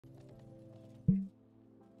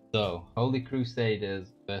So, Holy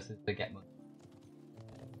Crusaders versus Baguette.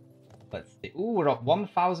 Let's see. Ooh, we're at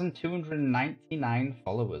 1,299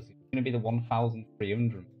 followers. It's going to be the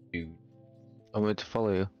 1,300, dude. I'm going to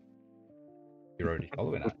follow you. You're already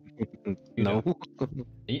following it. No.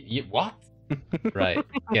 What? Right.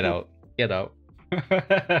 Get out. Get out.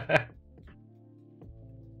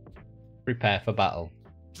 Prepare for battle.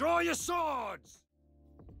 Draw your swords!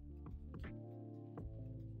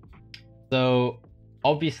 So,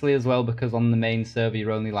 obviously as well, because on the main server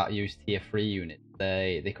you're only allowed to use tier 3 units,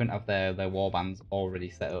 they couldn't have their warbands already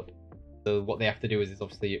set up. So what they have to do is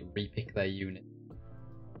obviously repick their unit.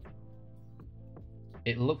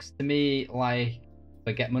 It looks to me like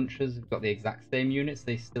Baguette Munchers have got the exact same units.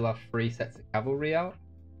 They still have 3 sets of cavalry out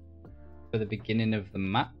for the beginning of the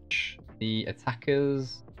match. The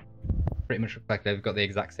attackers pretty much look like they've got the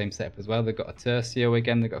exact same setup as well. They've got a Tercio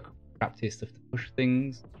again, they've got a couple of crap tier stuff to push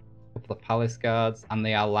things. Couple of palace guards, and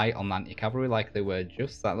they are light on anti-cavalry like they were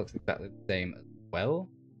just. That looks exactly the same as well.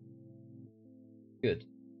 Good.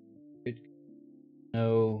 Good.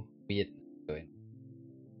 No weirdness going.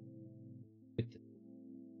 Good.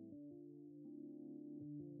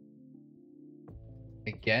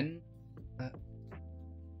 Again,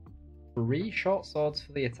 3 short swords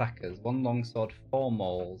for the attackers, 1 long sword, 4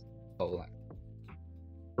 mauls,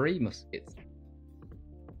 3 muskets.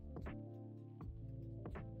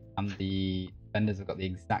 And the defenders have got the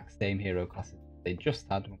exact same hero classes they just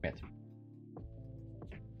had when we had to.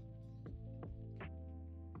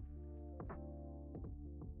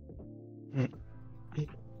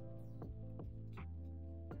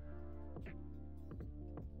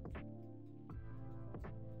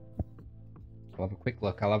 I'll have a quick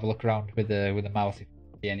look. I'll have a look around with the mouse if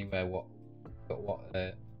I see anywhere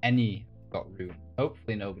any got rune.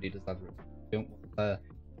 Hopefully nobody does have rune. Don't want to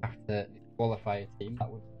have to disqualify a team. That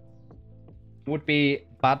would be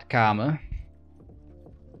bad karma.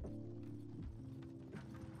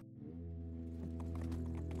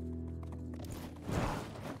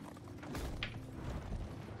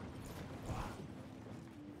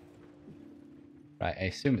 Right, I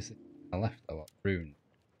assume it's on the left though. Rune.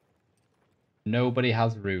 Nobody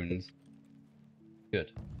has runes.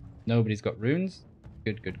 Good. Nobody's got runes.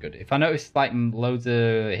 Good, good, good. If I notice like loads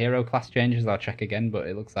of hero class changes, I'll check again, but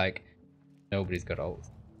it looks like nobody's got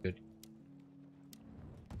ults. Good.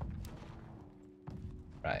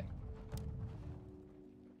 Right.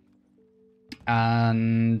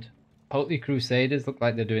 And Holy Crusaders look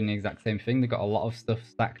like they're doing the exact same thing. They've got a lot of stuff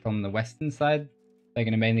stacked on the western side. They're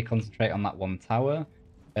going to mainly concentrate on that one tower.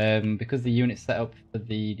 Because the unit set up for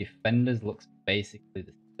the defenders looks basically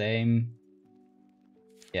the same.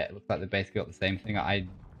 Yeah, it looks like they basically got the same thing. I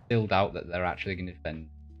still doubt that they're actually going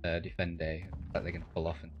to defend A. Like they're going to pull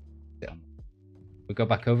off and sit on. We'll go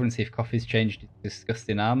back over and see if Coffee's changed his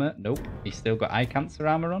disgusting armor. Nope, he's still got eye cancer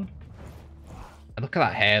armor on. And look at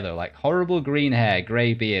that hair though, like horrible green hair,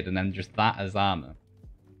 grey beard, and then just that as armor.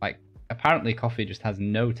 Like apparently Coffee just has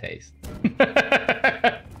no taste.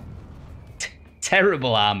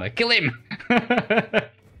 Terrible armor, kill him!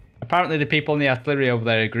 Apparently the people in the artillery over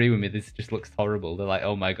there agree with me. This just looks horrible. They're like,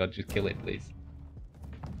 oh my god, just kill it, please.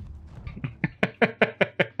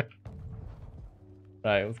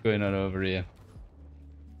 Right, what's going on over here?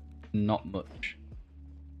 Not much.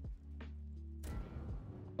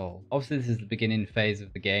 Oh, obviously this is the beginning phase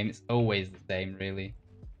of the game. It's always the same, really.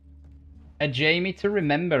 Jamie to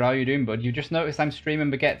remember, how are you doing, bud? You just noticed I'm streaming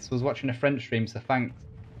Baguettes. Was watching a French stream, so thanks.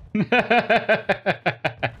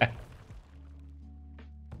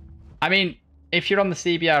 I mean, if you're on the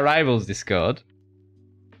CBR Rivals Discord,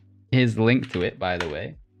 here's the link to it, by the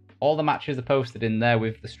way. All the matches are posted in there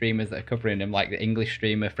with the streamers that are covering them, like the English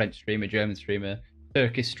streamer, French streamer, German streamer,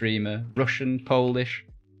 Turkish streamer, Russian, Polish,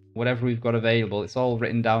 whatever we've got available. It's all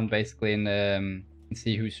written down basically in and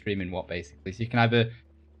see who's streaming what, basically. So you can either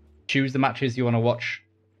choose the matches you want to watch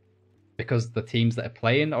because the teams that are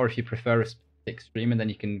playing, or if you prefer a specific streamer, then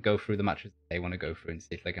you can go through the matches they want to go through and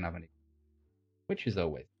see if they can have any, which is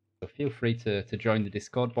always. So feel free to join the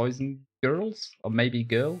Discord, boys and girls, or maybe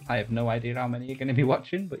girl. I have no idea how many are going to be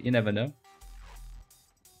watching, but you never know.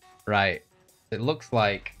 Right, it looks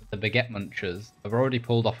like the Baguette Munchers have already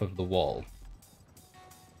pulled off of the wall.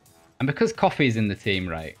 And because Coffee's in the team,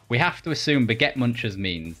 right, we have to assume Baguette Munchers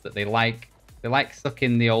means that they like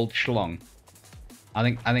sucking the old schlong. I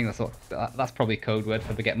think that's probably code word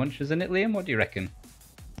for Baguette Munchers, isn't it, Liam? What do you reckon?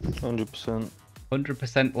 100%.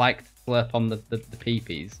 100% like to slurp on the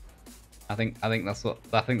peepees. I think that's what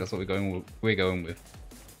we're going with. It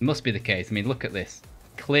must be the case. I mean, look at this.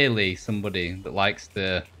 Clearly somebody that likes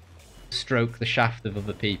to stroke the shaft of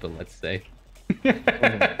other people, let's say.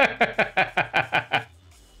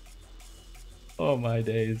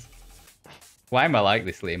 Why am I like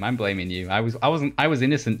this, Liam? I'm blaming you. I was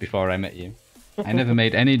innocent before I met you. I never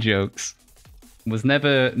made any jokes. Was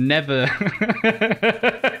never. Do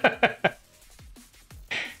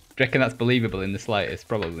you reckon that's believable in the slightest?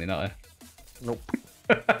 Probably not. Nope.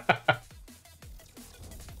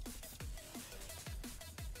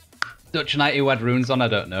 Dutch Knight who had runes on, I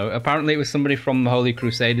don't know. Apparently it was somebody from the Holy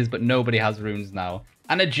Crusaders, but nobody has runes now.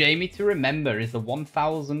 And a Jamie to remember is the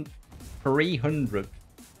 1,300th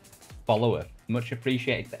follower. Much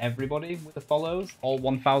appreciated to everybody with the follows. All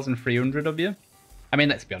 1,300 of you. I mean,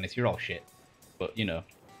 let's be honest, you're all shit. But, you know,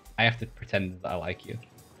 I have to pretend that I like you.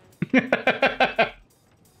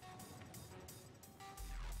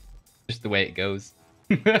 Just the way it goes.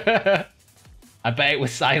 I bet it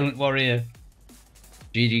was Silent Warrior.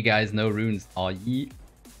 GG guys, no runes. Oh, yeah.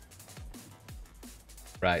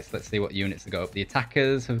 Right, so let's see what units have got up. The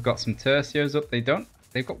attackers have got some tercios up. They've got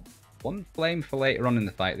one flame for later on in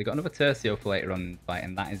the fight. They've got another tercio for later on in the fight,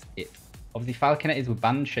 and that is it. Obviously, Falconettas were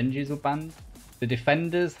banned. Shenjis were banned. The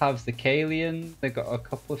defenders have Zicalian. They've got a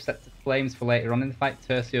couple of sets of flames for later on in the fight.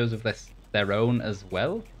 Tercios of their own as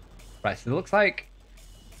well. Right, so it looks like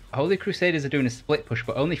Holy Crusaders are doing a split push,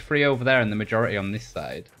 but only 3 over there and the majority on this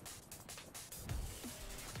side.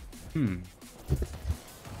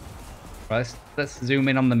 Right, let's zoom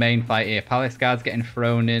in on the main fight here. Palace Guards getting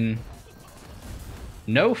thrown in.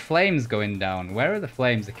 No flames going down. Where are the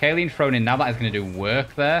flames? The Kaleen thrown in. Now that is going to do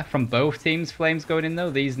work there. From both teams, flames going in though.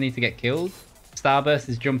 These need to get killed. Starburst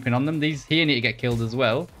is jumping on them. These here need to get killed as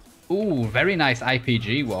well. Ooh, very nice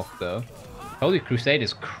IPG walk though. Holy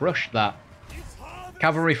Crusaders crushed that.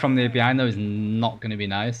 Cavalry from the behind though is not going to be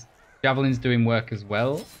nice. Javelin's doing work as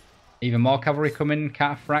well. Even more cavalry coming.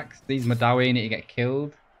 Cataphracts. These Madawi need to get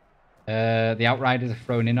killed. The Outriders are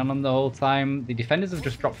thrown in on them the whole time. The defenders have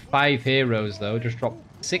just dropped 5 heroes though. Just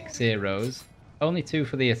dropped 6 heroes. Only 2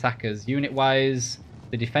 for the attackers. Unit-wise,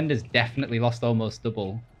 the defenders definitely lost almost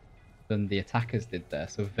double than the attackers did there.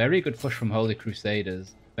 So very good push from Holy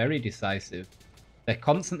Crusaders. Very decisive. They're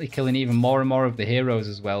constantly killing even more and more of the heroes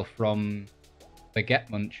as well from Baguette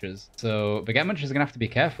Munchers. So Baguette Munchers are going to have to be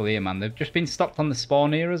careful here, man. They've just been stopped on the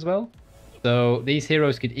spawn here as well. So these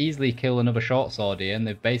heroes could easily kill another short sword here, and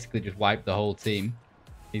they've basically just wiped the whole team.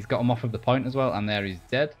 He's got him off of the point as well, and there he's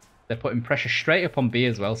dead. They're putting pressure straight up on B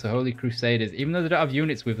as well, so Holy Crusaders, even though they don't have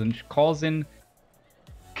units with them, just causing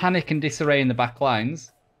panic and disarray in the back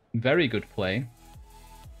lines. Very good play.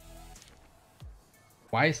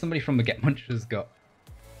 Why is somebody from Baguette Munchers got...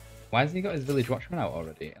 Why has he got his Village Watchman out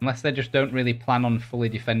already? Unless they just don't really plan on fully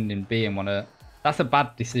defending B and want to... That's a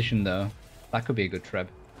bad decision though. That could be a good treb.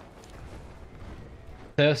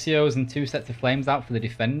 Tercios and 2 sets of flames out for the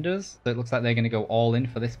defenders. So it looks like they're going to go all in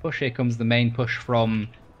for this push. Here comes the main push from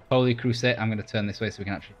Holy Crusade. I'm going to turn this way so we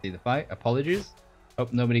can actually see the fight. Apologies.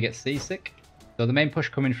 Hope nobody gets seasick. So the main push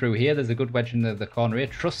coming through here. There's a good wedge in the corner here.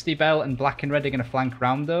 Trusty Bell and Black and Red are going to flank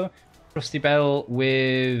round though. Trusty Bell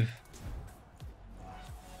with...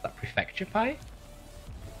 that Prefecture Pie?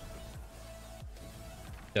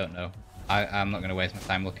 Don't know. I'm not going to waste my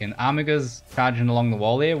time looking. Armiger's charging along the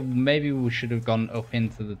wall here. Maybe we should have gone up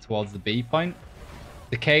into towards the B point.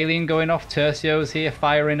 The Kaleen going off. Tercios here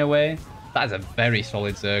firing away. That is a very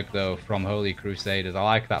solid Zerg though from Holy Crusaders. I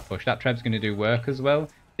like that push. That Treb's going to do work as well.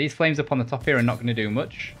 These flames up on the top here are not going to do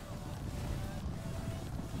much.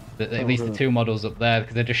 At least the 2 models up there,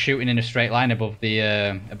 because they're just shooting in a straight line above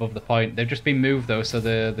the point. They've just been moved though, so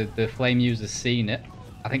the flame user's seen it.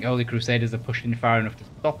 I think Holy Crusaders are pushing far enough to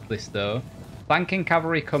stop this though. Flanking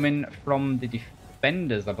cavalry coming from the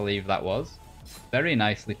defenders, I believe that was. Very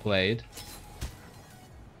nicely played.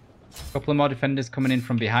 A couple of more defenders coming in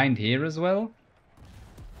from behind here as well.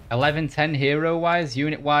 11-10 hero-wise,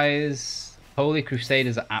 unit-wise, Holy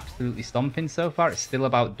Crusaders are absolutely stomping so far. It's still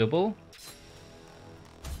about double.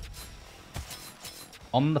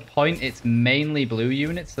 On the point, it's mainly blue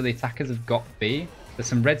units, so the attackers have got B. There's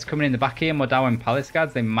some reds coming in the back here, Modao and Palace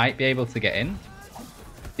Guards. They might be able to get in.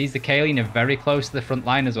 These Kaleen are very close to the front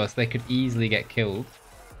line as well, so they could easily get killed.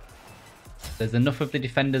 There's enough of the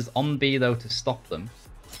defenders on B, though, to stop them.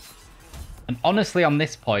 And honestly, on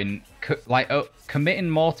this point, committing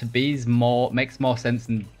more to B's makes more sense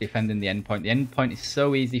than defending the endpoint. The endpoint is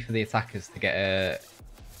so easy for the attackers to get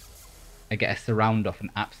a surround off and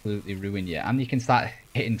absolutely ruin you. And you can start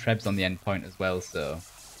hitting trebs on the endpoint as well, so...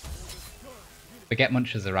 Baguette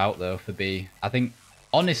Munchers are out, though, for B.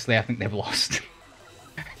 Honestly, I think they've lost.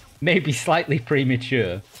 Maybe slightly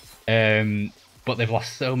premature. But they've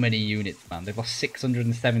lost so many units, man. They've lost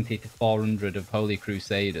 670 to 400 of Holy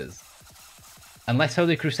Crusaders. Unless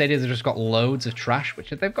Holy Crusaders have just got loads of trash, which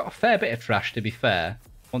they've got a fair bit of trash, to be fair,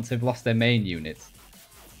 once they've lost their main units.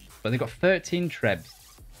 but they've got 13 trebs.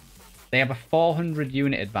 They have a 400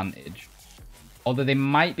 unit advantage. Although they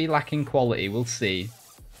might be lacking quality, we'll see.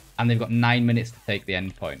 And they've got 9 minutes to take the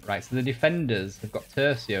end point. Right, so the defenders have got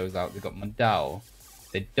tercios out. They've got Madao.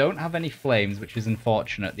 They don't have any flames, which is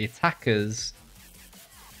unfortunate. The attackers,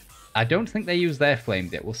 I don't think they use their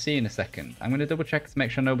flames yet. We'll see in a second. I'm going to double check to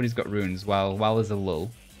make sure nobody's got runes while there's a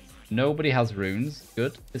lull. Nobody has runes.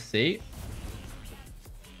 Good to see.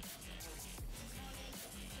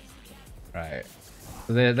 Right.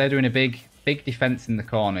 So they're doing a big defense in the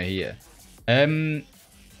corner here.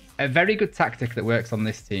 A very good tactic that works on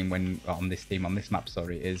this team on this map,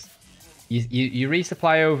 sorry, is you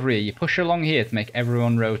resupply over here, you push along here to make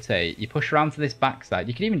everyone rotate, you push around to this backside.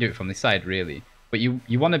 You can even do it from this side, really. But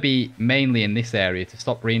you want to be mainly in this area to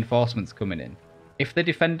stop reinforcements coming in. If the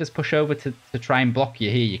defenders push over to try and block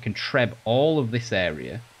you here, you can treb all of this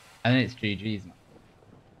area, and then it's GG's, man.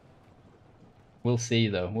 We'll see,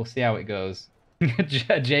 though. We'll see how it goes.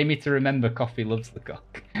 Jamie to remember, coffee loves the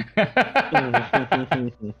cock.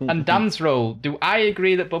 And dance roll. Do I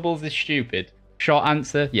agree that Bubbles is stupid? Short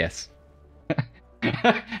answer, yes.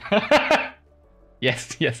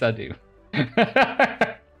 yes, I do.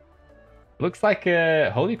 Looks like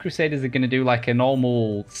Holy Crusaders are going to do like a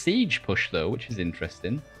normal siege push, though, which is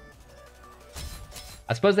interesting.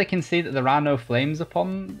 I suppose they can see that there are no flames up,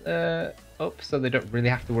 so they don't really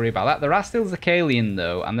have to worry about that. There are still Zakalian,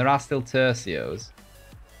 though, and there are still Tercios.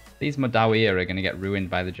 These Madao here are going to get ruined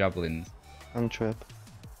by the javelins. And Treb.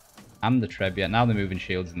 And the Treb, yeah. Now they're moving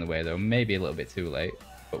shields in the way, though. Maybe a little bit too late,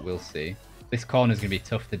 but we'll see. This corner's going to be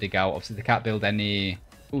tough to dig out. Obviously, they can't build any...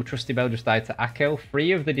 Ooh, Trusty Bell just died to Akel.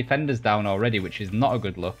 3 of the defenders down already, which is not a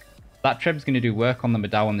good look. That Treb's going to do work on the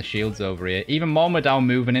Madao and the shields over here. Even more Madao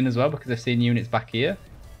moving in as well, because I've seen units back here.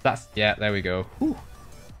 That's... Yeah, there we go. Whew.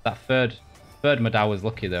 That third Madao was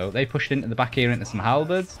lucky, though. They pushed into the back here into some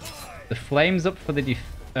halberds. The flames up for the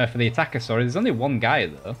attacker, sorry. There's only one guy,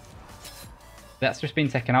 though. That's just been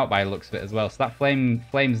taken out by the looks of it as well. So that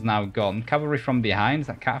flame's now gone. Cavalry from behind. Is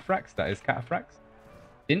that Cataphracts? That is Cataphracts.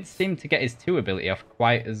 Didn't seem to get his 2 ability off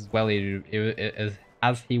quite as well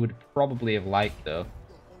as he would probably have liked, though.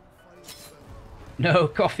 No,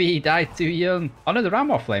 Coffee, he died too young. Oh, no, there are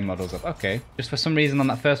more flame models up. Okay. Just for some reason on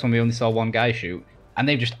that first one, we only saw one guy shoot. And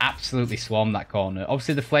they've just absolutely swarmed that corner.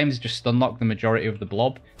 Obviously, the flames just unlocked the majority of the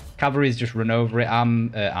blob. Cavalry's just run over it.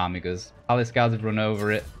 Armigers. Palace Guards have run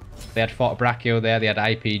over it. They had fought Brachio there. They had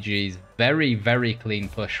IPGs. Very, very clean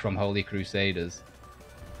push from Holy Crusaders.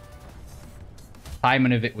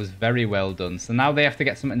 Timing of it was very well done. So now they have to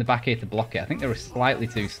get something in the back here to block it. I think they were slightly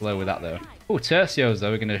too slow with that, though. Oh, Tercios,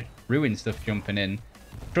 though, are going to ruin stuff jumping in.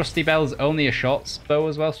 Trusty Bell's only a short bow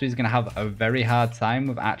as well, so he's going to have a very hard time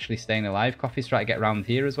with actually staying alive. Coffee's trying to get around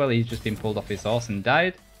here as well. He's just been pulled off his horse and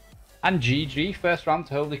died. And GG, first round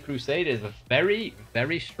to Holy Crusaders. A very,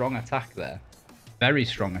 very strong attack there. Very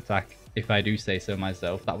strong attack, if I do say so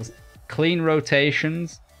myself. That was clean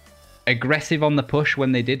rotations. Aggressive on the push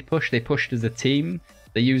when they did push. They pushed as a team.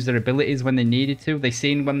 They used their abilities when they needed to. They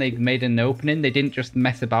seen when they made an opening. They didn't just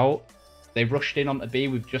mess about. They rushed in onto B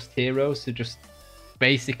with just heroes to just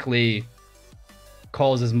basically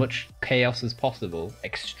cause as much chaos as possible.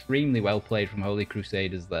 Extremely well played from Holy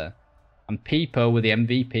Crusaders there. And Pepo with the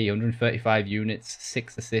MVP, 135 units,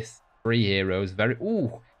 6 assists, 3 heroes. Very...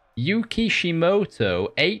 Ooh! Yuki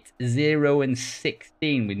Shimoto, 8, 0, and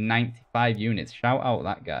 16 with 95 units. Shout out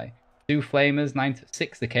that guy. 2 Flamers,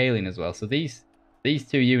 6 Zakalian as well. So these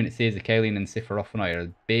 2 units here, Zakalian and Siphorophanoi,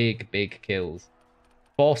 are big, big kills.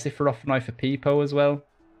 4 Siphorophanoi for Pepo as well.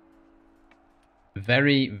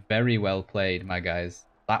 Very, very well played, my guys.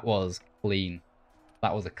 That was clean.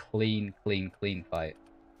 That was a clean fight.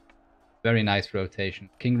 Very nice rotation.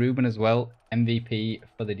 King Ruben as well, MVP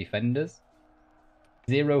for the defenders.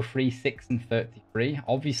 0, 3, 6, and 33.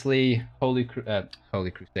 Obviously, Holy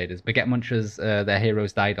Crusaders. Baguette Munchers, their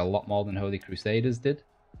heroes died a lot more than Holy Crusaders did.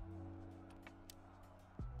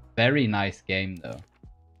 Very nice game, though.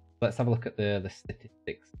 Let's have a look at the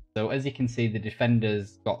statistics. So, as you can see, the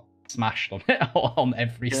defenders got smashed on it on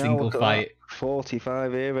every single fight.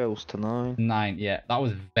 45 heroes to 9. 9, yeah. That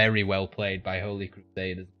was very well played by Holy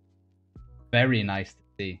Crusaders. Very nice to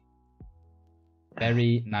see.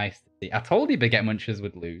 Very nice to see. I told you Baguette Munchers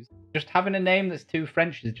would lose. Just having a name that's too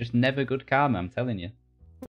French is just never good karma, I'm telling you.